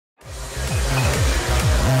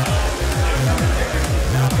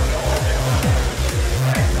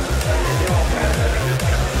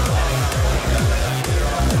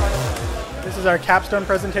our capstone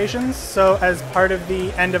presentations. So as part of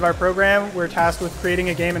the end of our program, we're tasked with creating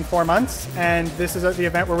a game in 4 months, and this is the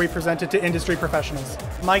event where we present it to industry professionals.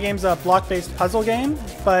 My game's a block-based puzzle game,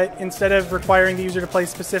 but instead of requiring the user to play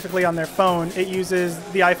specifically on their phone, it uses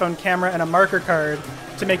the iPhone camera and a marker card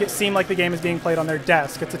to make it seem like the game is being played on their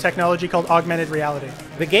desk. It's a technology called augmented reality.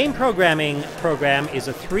 The game programming program is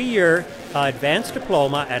a 3-year advanced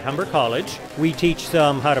diploma at Humber College. We teach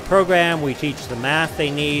them how to program, we teach the math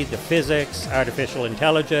they need, the physics, artificial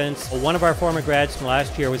intelligence. One of our former grads from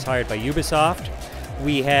last year was hired by Ubisoft.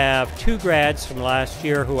 We have 2 grads from last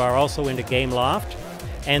year who are also into Gameloft.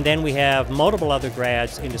 And then we have multiple other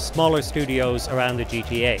grads into smaller studios around the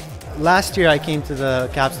GTA. Last year I came to the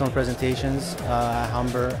capstone presentations at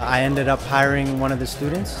Humber. I ended up hiring one of the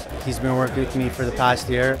students. He's been working with me for the past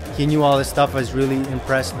year. He knew all this stuff. I was really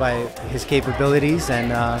impressed by his capabilities, and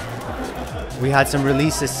we had some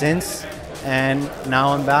releases since, and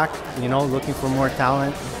now I'm back, looking for more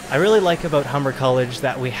talent. I really like about Humber College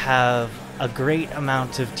that we have a great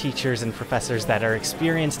amount of teachers and professors that are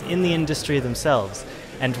experienced in the industry themselves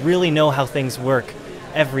and really know how things work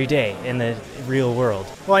every day in the real world.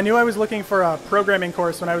 Well, I knew I was looking for a programming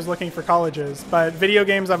course when I was looking for colleges, but video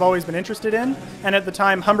games I've always been interested in, and at the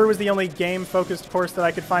time Humber was the only game-focused course that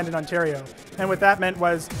I could find in Ontario. And what that meant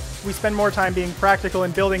was we spend more time being practical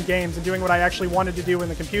and building games and doing what I actually wanted to do in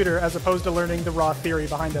the computer as opposed to learning the raw theory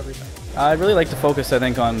behind everything. I'd really like to focus, I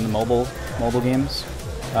think, on the mobile games.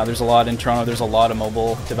 There's a lot in Toronto, there's a lot of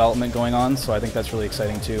mobile development going on, so I think that's really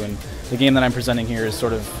exciting too. And the game that I'm presenting here is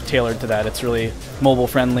sort of tailored to that. It's really mobile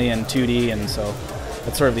friendly and 2D, and so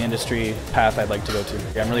that's sort of the industry path I'd like to go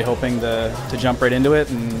to. I'm really hoping to jump right into it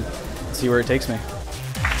and see where it takes me.